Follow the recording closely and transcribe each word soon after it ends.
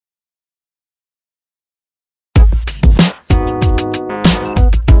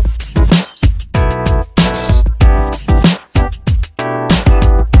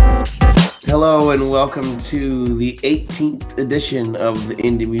and welcome to the 18th edition of the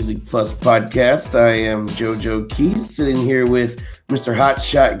Indie Music Plus podcast. I am JoJo Keys, sitting here with Mr.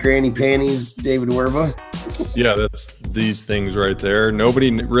 Hotshot Granny Panties, David Werba. Yeah, that's these things right there.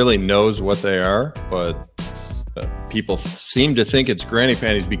 Nobody really knows what they are, but people seem to think it's granny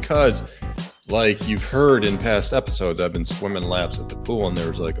panties because, like you've heard in past episodes, I've been swimming laps at the pool, and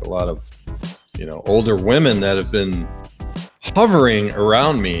there's like a lot of, older women that have been hovering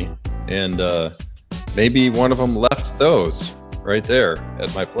around me, and maybe one of them left those right there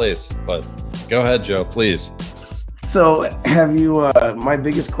at my place. But go ahead, Joe, please. So have you, my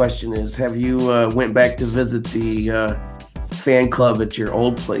biggest question is, have you went back to visit the fan club at your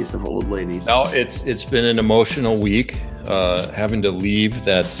old place of old ladies? No, it's been an emotional week, having to leave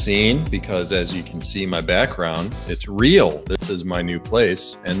that scene because, as you can see my background, it's real. This is my new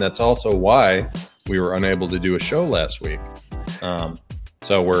place, and that's also why we were unable to do a show last week.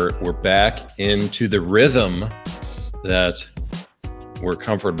 So we're back into the rhythm that we're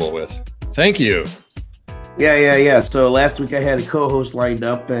comfortable with. Thank you. Yeah. So last week I had a co-host lined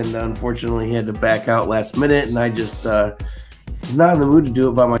up, and unfortunately he had to back out last minute, and I just was not in the mood to do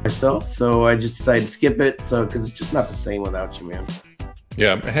it by myself, so I just decided to skip it. So because it's just not the same without you, man.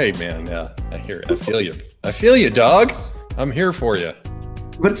 Yeah. Hey, man. Yeah. I feel you. I feel you, dog. I'm here for you.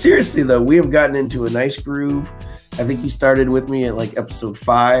 But seriously though, we have gotten into a nice groove. I think you started with me at like episode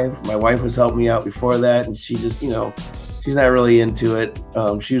 5. My wife was helping me out before that, and she just, she's not really into it.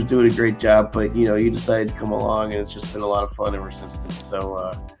 She was doing a great job, but you decided to come along, and it's just been a lot of fun ever since then.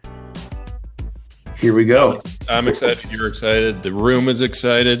 So here we go. I'm excited. You're excited. The room is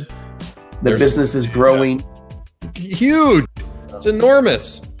excited. The business is growing. Huge. It's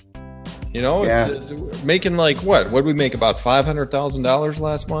enormous. It's making like what did we make, about $500,000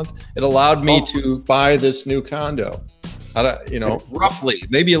 last month? It allowed me to buy this new condo. Roughly,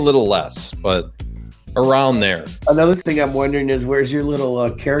 maybe a little less, but around there. Another thing I'm wondering is, where's your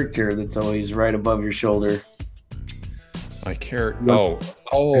little character that's always right above your shoulder? My character? Oh,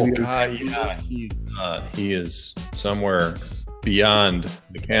 God, yeah. He is somewhere beyond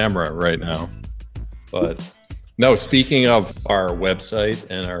the camera right now. But no, speaking of our website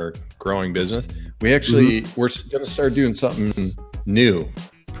and our growing business, we actually we're going to start doing something new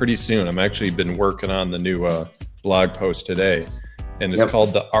pretty soon. I'm actually been working on the new blog post today, and it's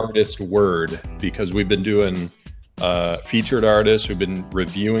called The Artist Word, because we've been doing featured artists. We've been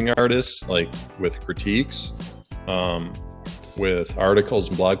reviewing artists, like with critiques, with articles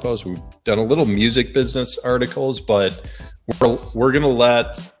and blog posts. We've done a little music business articles, but we're going to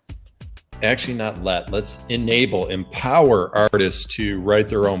let's empower artists to write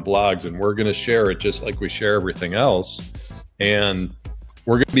their own blogs, and we're going to share it just like we share everything else. And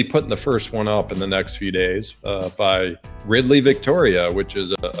we're going to be putting the first one up in the next few days by Ridley Victoria, which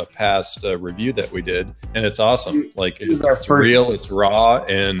is a past review that we did, and it's awesome. Like it's real, it's raw,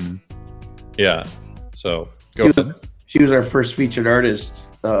 and yeah. So go ahead. She was our first featured artist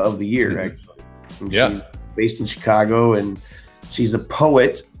of the year, actually. And she's based in Chicago, and she's a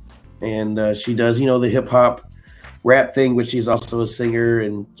poet. And she does, the hip hop rap thing, but she's also a singer,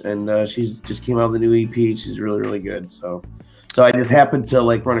 and she's just came out with a new EP. She's really, really good. So I just happened to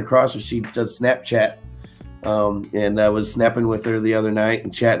run across her. She does Snapchat, and I was snapping with her the other night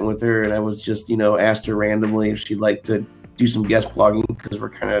and chatting with her, and I was just, asked her randomly if she'd like to do some guest blogging, because we're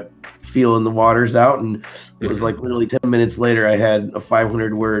kind of feeling the waters out. And it was like literally 10 minutes later, I had a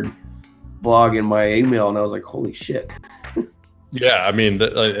 500-word blog in my email, and I was like, holy shit. Yeah, I mean,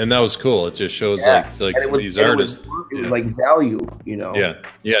 and that was cool. It just shows these artists. It was like value, Yeah,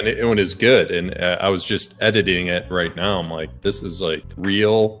 and it is good. And I was just editing it right now. I'm like, this is like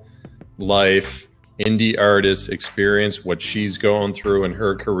real life indie artist experience, what she's going through in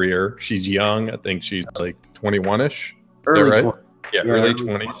her career. She's young. I think she's like 21-ish. Early, right? 20. Yeah, early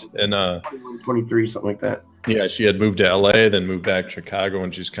 20s. And 23, something like that. Yeah, she had moved to LA, then moved back to Chicago,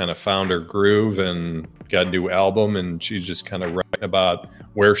 and she's kind of found her groove and got a new album, and she's just kind of writing about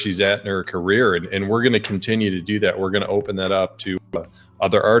where she's at in her career. And we're going to continue to do that. We're going to open that up to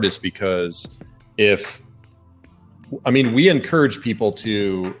other artists, because we encourage people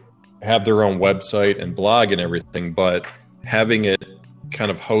to have their own website and blog and everything, but having it kind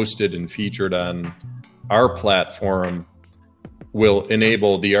of hosted and featured on our platform will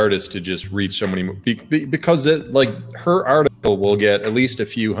enable the artist to just reach so many, because her article will get at least a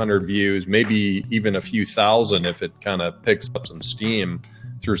few hundred views, maybe even a few thousand if it kind of picks up some steam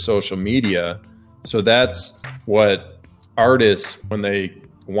through social media. So that's what artists, when they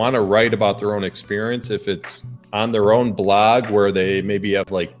want to write about their own experience, if it's on their own blog where they maybe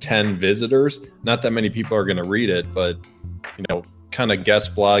have like 10 visitors, not that many people are going to read it, but kind of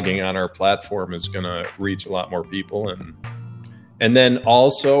guest blogging on our platform is going to reach a lot more people. And then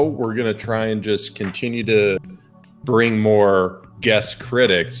also we're going to try and just continue to bring more guest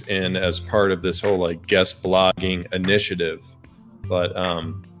critics in as part of this whole like guest blogging initiative. But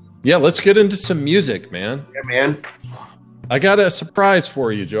yeah, let's get into some music, man. Yeah, man. I got a surprise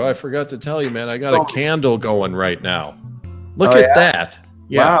for you, Joe. I forgot to tell you, man. I got a candle going right now. Look at that.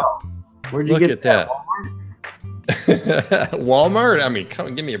 Yeah. Wow. Where'd you get that? Walmart? I mean,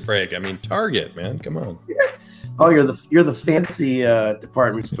 come give me a break. I mean, Target, man. Come on. Yeah. Oh, you're the fancy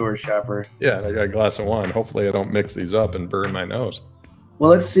department store shopper. Yeah, I got a glass of wine. Hopefully, I don't mix these up and burn my nose.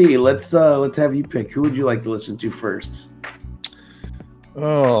 Well, let's see. Let's have you pick. Who would you like to listen to first?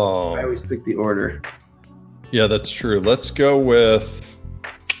 Oh, I always pick the order. Yeah, that's true. Let's go with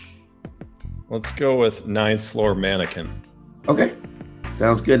Ninth Floor Mannequin. Okay.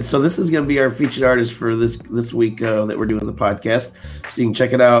 Sounds good. So this is going to be our featured artist for this week that we're doing the podcast. So you can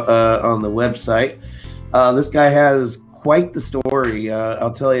check it out on the website. This guy has quite the story.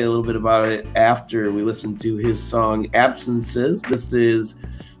 I'll tell you a little bit about it after we listen to his song Absences. This is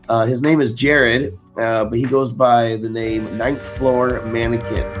his name is Jared, but he goes by the name Ninth Floor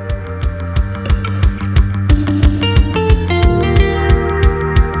Mannequin.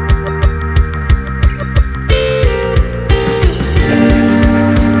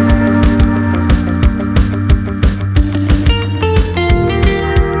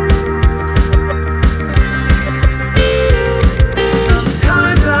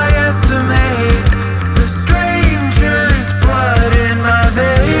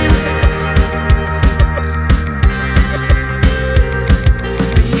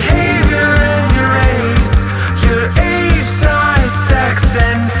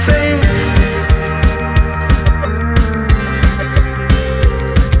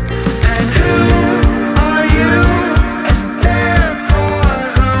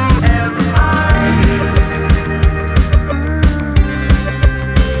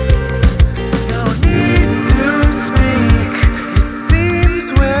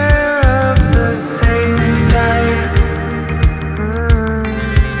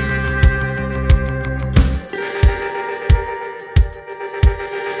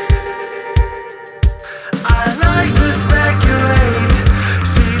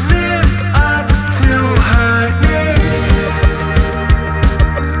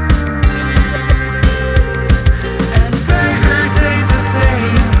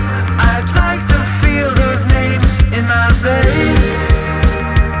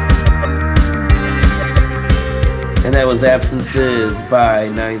 Absences by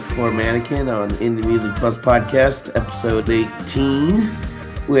Ninth Floor Mannequin on Indie Music Plus Podcast, episode 18,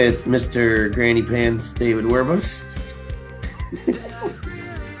 with Mr. Granny Pants David Werba.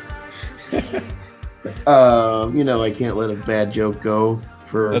 I can't let a bad joke go.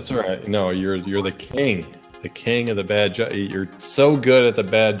 That's all right. No, you're the king of the bad joke. You're so good at the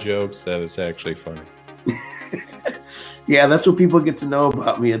bad jokes that it's actually funny. Yeah, that's what people get to know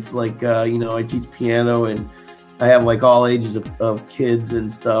about me. It's like I teach piano and I have like all ages of kids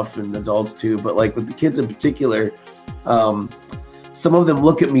and stuff and adults too. But like with the kids in particular, some of them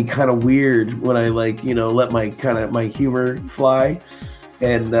look at me kind of weird when I let my humor fly.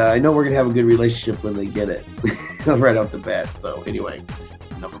 And I know we're going to have a good relationship when they get it right off the bat. So anyway,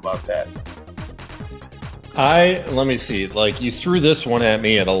 enough about that. Let me see, like you threw this one at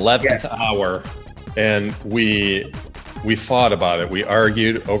me at 11th hour and we fought about it. We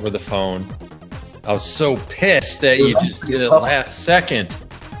argued over the phone. I was so pissed that you just did it last second.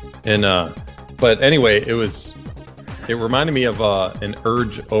 And but anyway, it reminded me of an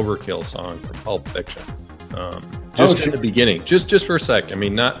Urge Overkill song from Pulp Fiction. In the beginning, just for a sec. I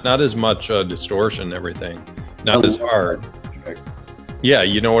mean, not as much distortion and everything, not as hard. Yeah,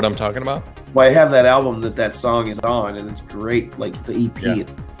 you know what I'm talking about? Well, I have that album that song is on, and it's great. Like it's an EP. Yeah.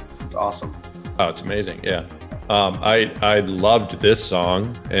 It's awesome. Oh, it's amazing. Yeah. I loved this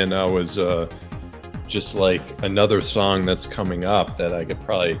song, and I was just like another song that's coming up that I could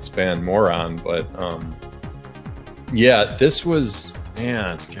probably expand more on. But yeah, this was,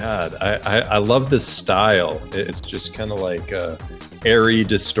 man, God, I love this style. It's just kind of like airy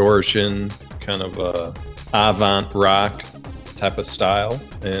distortion, kind of avant rock type of style,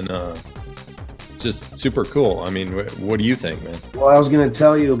 and just super cool. I mean, what do you think, man? Well, I was going to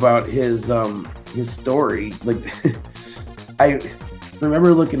tell you about his story. Like, I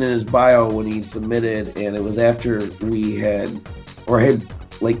remember looking in his bio when he submitted, and it was after we had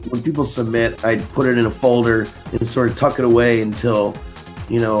like when people submit, I'd put it in a folder and sort of tuck it away until,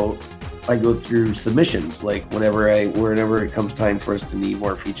 I go through submissions. Like whenever it comes time for us to need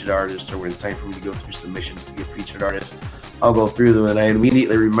more featured artists, or when it's time for me to go through submissions to get featured artists, I'll go through them, and I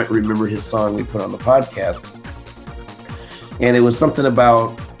immediately remember his song we put on the podcast, and it was something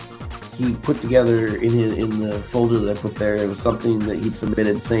about he put together in the folder that I put there. It was something that he'd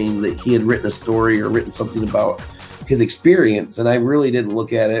submitted saying that he had written a story or written something about his experience, and I really didn't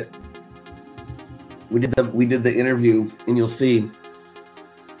look at it. We did the interview, and you'll see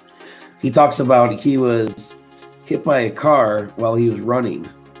he talks about he was hit by a car while he was running,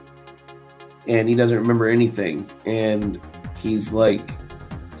 and he doesn't remember anything, and he's like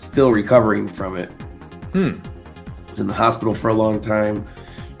still recovering from it. He's in the hospital for a long time.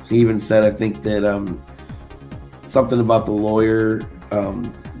 He even said, I think that something about the lawyer,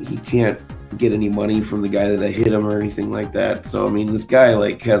 he can't get any money from the guy that hit him or anything like that. So I mean, this guy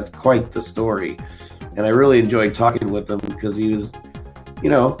like has quite the story, and I really enjoyed talking with him because he was, you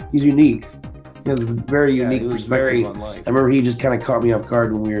know, he's unique. He has a very unique perspective on life. I remember he just kind of caught me off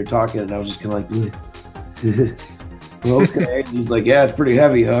guard when we were talking, and I was just kind of like, well, okay. He's like, yeah, it's pretty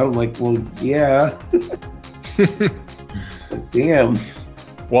heavy, huh? I'm like, well, yeah. Like, damn.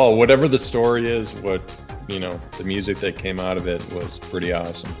 Well, whatever the story is, what, you know, the music that came out of it was pretty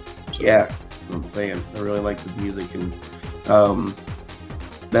awesome. So. Yeah, I'm saying. I really like the music, and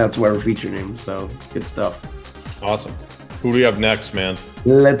that's why we're featuring him. So good stuff. Awesome. Who do we have next, man?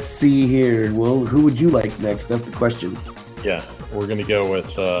 Let's see here. Well, who would you like next? That's the question. Yeah, we're going to go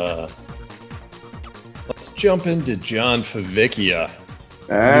with, let's jump into John Favicchia,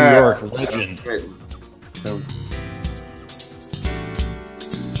 New York legend. So,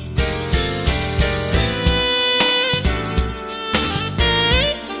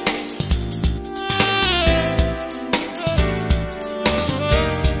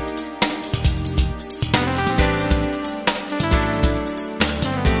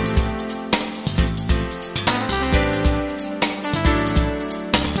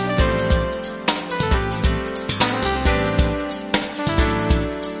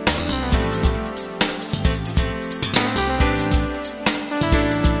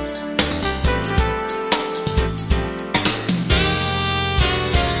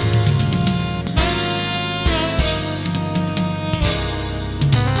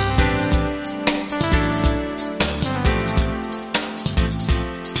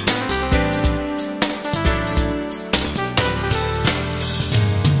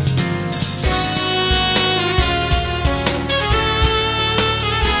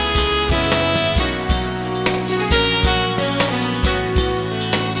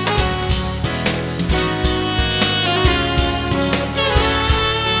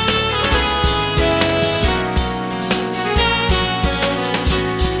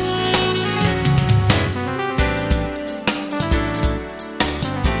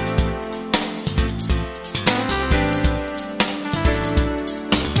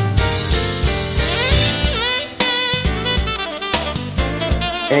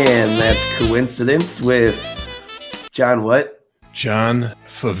 and that's Coincidence with John what? John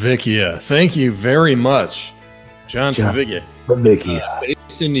Favicchia. Thank you very much. John Favicchia.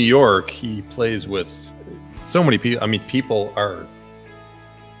 Based in New York, he plays with so many people. I mean, people are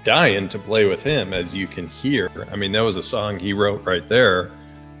dying to play with him, as you can hear. I mean, that was a song he wrote right there.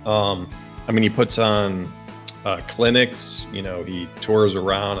 I mean, he puts on clinics, you know, he tours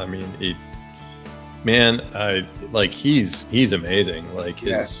around. I mean, he's amazing. Like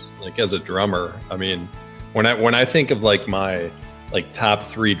his, like as a drummer. I mean, when I think of like my like top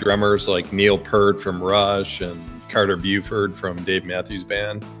 3 drummers, like Neil Peart from Rush and Carter Buford from Dave Matthews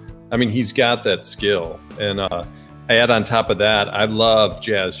Band, I mean, he's got that skill. And I add on top of that, I love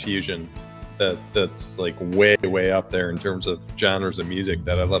jazz fusion. That's like way up there in terms of genres of music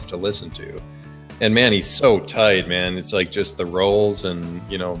that I love to listen to. And man, he's so tight, man. It's like just the rolls and,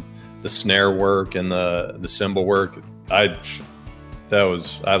 you know, the snare work and the cymbal work. I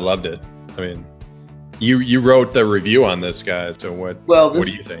loved it. I mean, you wrote the review on this guy, so what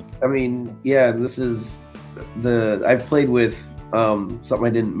do you think? I mean, yeah, this is I've played with something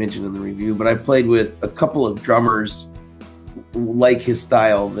I didn't mention in the review, but I played with a couple of drummers like his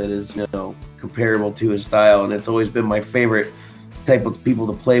style that is, you know, comparable to his style, and it's always been my favorite type of people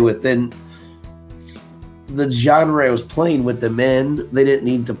to play with. Then the genre I was playing with them in, they didn't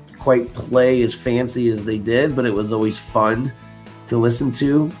need to quite play as fancy as they did, but it was always fun to listen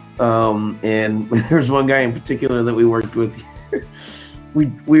to. And there's one guy in particular that we worked with.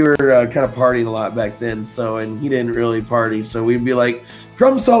 we were kind of partying a lot back then, and he didn't really party, so we'd be like,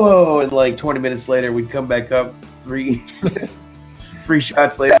 drum solo, and like 20 minutes later we'd come back up three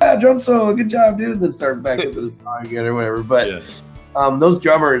shots later, drum solo, good job, dude, then start back into the song again or whatever. But those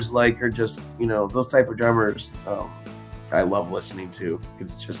drummers like are just, you know, those type of drummers I love listening to.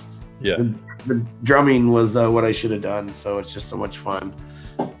 It's just yeah. The drumming was what I should have done. So it's just so much fun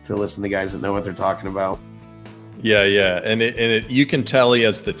to listen to guys that know what they're talking about. Yeah, and you can tell he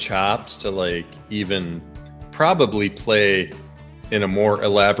has the chops to like even probably play in a more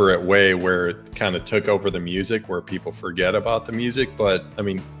elaborate way where it kind of took over the music, where people forget about the music. But I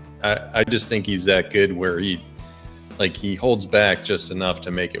mean, I just think he's that good where he holds back just enough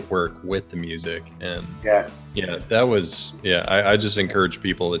to make it work with the music. And that was I just encourage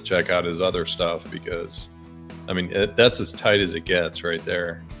people to check out his other stuff, because I mean that's as tight as it gets right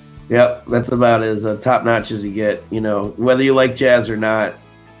there. Yep, that's about as top notch as you get. You know, whether you like jazz or not,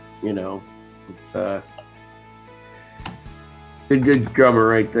 you know, it's good drummer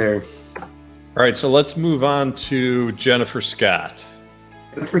right there. All right, so let's move on to Jennifer Scott.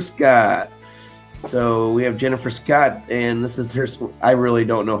 Jennifer Scott. So we have Jennifer Scott, and this is her. I really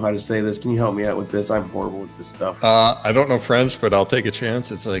don't know how to say this. Can you help me out with this? I'm horrible with this stuff. I don't know French, but I'll take a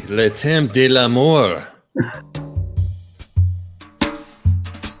chance. It's like Le Thème de l'amour.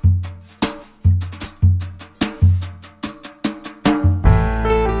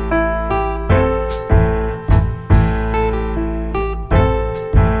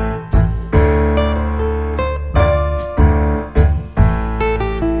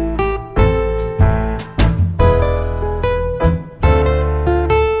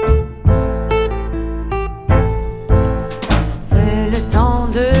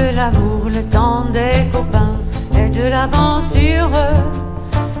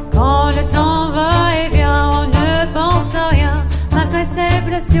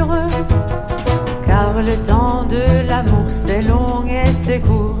 Car le temps de l'amour c'est long et c'est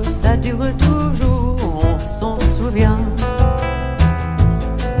court, ça dure toujours, on s'en souvient.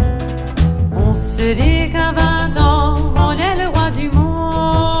 On se dit qu'à 20 ans on est le roi du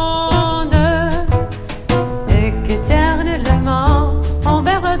monde, et qu'éternellement on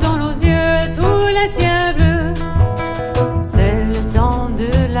verra dans nos yeux tous les ciels bleus. C'est le temps de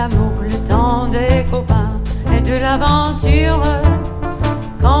l'amour, le temps des copains et de l'aventure.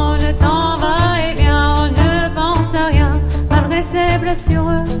 Quand le temps va et vient, on ne pense à rien, malgré ses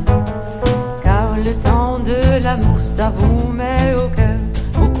blessures. Car le temps de l'amour, ça vous met au cœur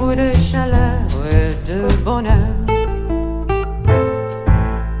beaucoup de chaleur et de bonheur.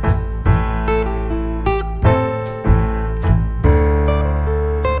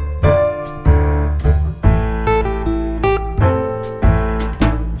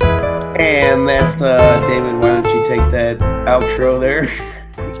 And that's David, why don't you take that outro there?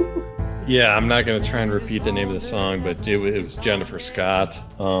 Yeah, I'm not going to try and repeat the name of the song, but it was Jennifer Scott.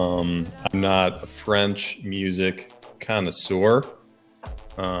 I'm not a French music connoisseur,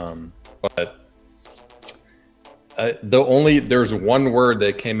 but there's one word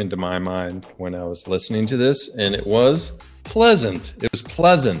that came into my mind when I was listening to this, and it was pleasant. It was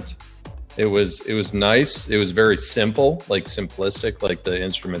pleasant. It was nice. It was very simple, like simplistic, like the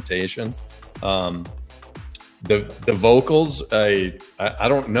instrumentation. The vocals, I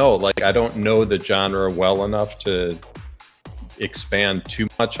don't know. Like, I don't know the genre well enough to expand too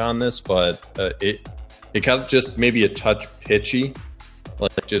much on this, but it kind of just maybe a touch pitchy,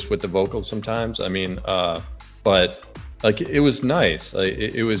 like just with the vocals sometimes. I mean, but like it was nice.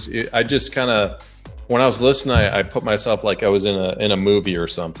 Like, I just kind of, when I was listening, I put myself like I was in a movie or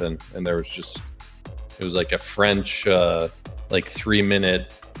something, and there was it was like a French like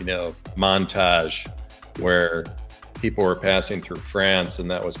 3-minute montage where people were passing through France,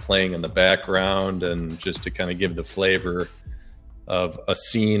 and that was playing in the background, and just to kind of give the flavor of a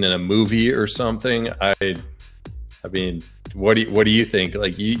scene in a movie or something. I mean, what do you think?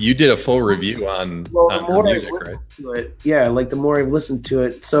 Like, you did a full review on her music, right? Like the more I've listened to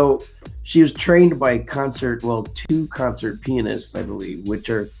it, so she was trained by two concert pianists, I believe, which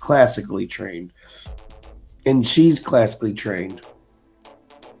are classically trained, and she's classically trained.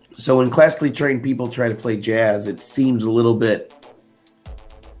 So when classically trained people try to play jazz, it seems a little bit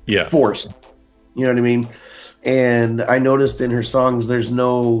forced. You know what I mean? And I noticed in her songs, there's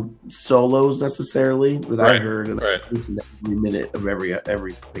no solos necessarily that I heard, and I listened to every minute of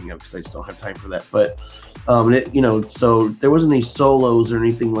everything because I just don't have time for that. But so there wasn't any solos or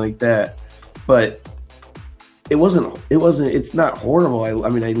anything like that. But it's not horrible. I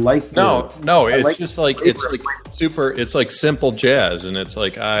mean, I like it's like simple jazz, and it's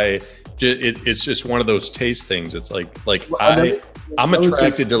like it's just one of those taste things. It's I'm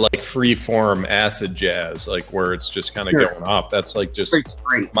attracted to like free form acid jazz, like where it's just kind of going off. That's like just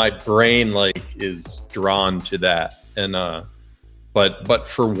my brain like is drawn to that. And but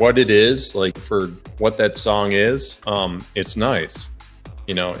for what it is, like for what that song is, it's nice,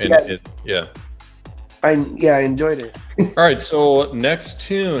 and I enjoyed it. All right, so next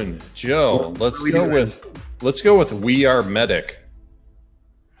tune, Joe. Let's go with "We Are Medic."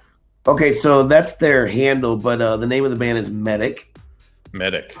 Okay, so that's their handle, but the name of the band is Medic.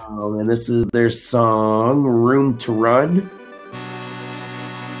 Medic. And this is their song "Room to Run."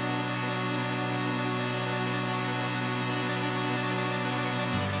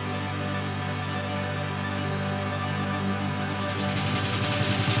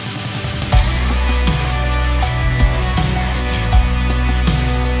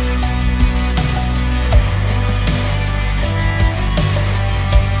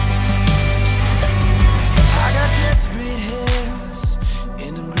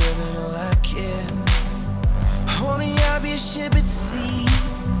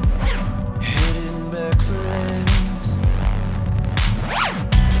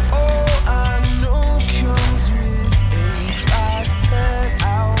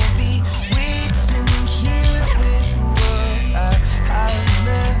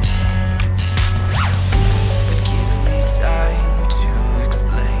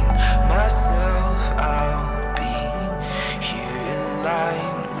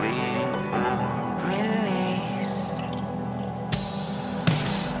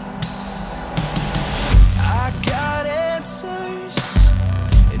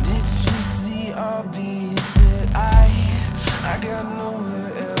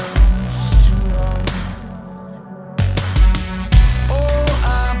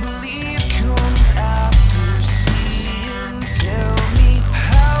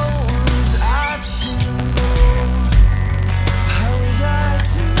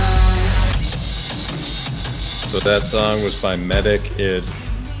 So that song was by Medic.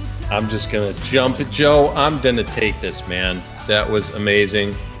 I'm just gonna jump it, Joe. I'm gonna take this, man. That was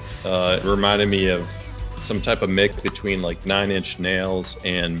amazing. It reminded me of some type of mix between like 9 Inch Nails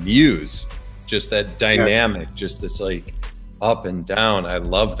and Muse. Just that dynamic, just this like up and down. I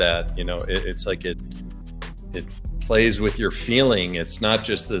love that. You know, it's like it plays with your feeling. It's not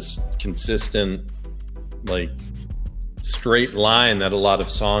just this consistent like straight line that a lot of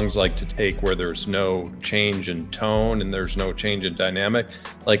songs like to take, where there's no change in tone and there's no change in dynamic.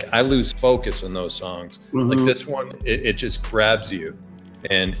 Like I lose focus in those songs. Like this one, it just grabs you,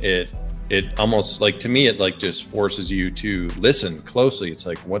 and it almost, like, to me, it like just forces you to listen closely. It's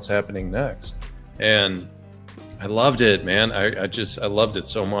like, what's happening next? And I loved it, man. I loved it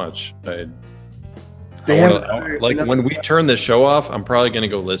so much. When we turn the show off, I'm probably gonna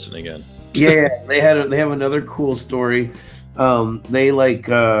go listen again. Yeah, they have another cool story. They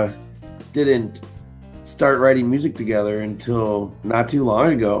didn't start writing music together until not too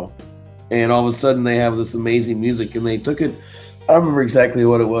long ago, and all of a sudden they have this amazing music, and they took it. I don't remember exactly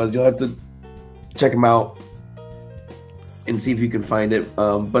what it was. You'll have to check them out and see if you can find it.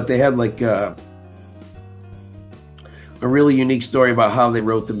 But they had like a really unique story about how they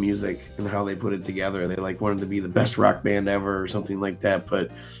wrote the music and how they put it together. They like wanted to be the best rock band ever or something like that. But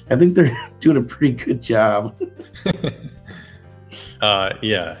I think they're doing a pretty good job.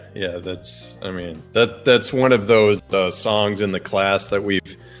 Yeah. That's one of those songs in the class that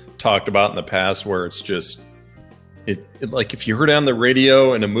we've talked about in the past, where it's just, it like if you heard it on the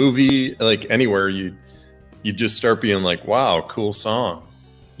radio, in a movie, like anywhere, you just start being like, wow, cool song.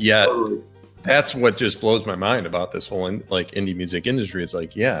 Yet totally. That's what just blows my mind about this whole indie music industry. It's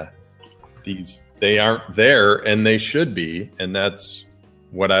like, yeah, they aren't there, and they should be. And that's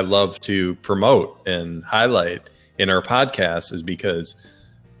what I love to promote and highlight in our podcast, is because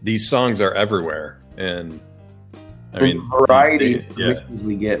these songs are everywhere. And I mean, the variety of submissions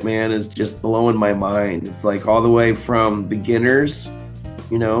we get, man, is just blowing my mind. It's like all the way from beginners,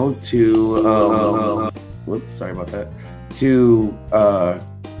 you know, to whoops, sorry about that, to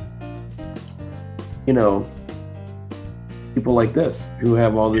you know, people like this who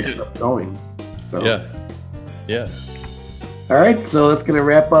have all this stuff going. So yeah. All right, so that's going to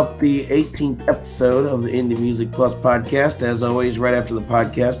wrap up the 18th episode of the Indie Music Plus podcast. As always, right after the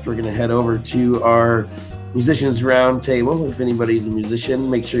podcast, we're going to head over to our Musicians Roundtable. If anybody's a musician,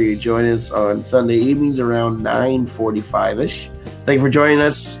 make sure you join us on Sunday evenings around 9:45-ish. Thank you for joining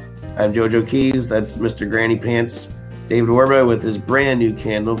us. I'm JoJo Keys. That's Mr. Granny Pants. David Werba with his brand new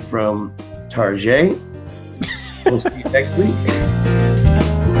candle from Target. We'll see you next week.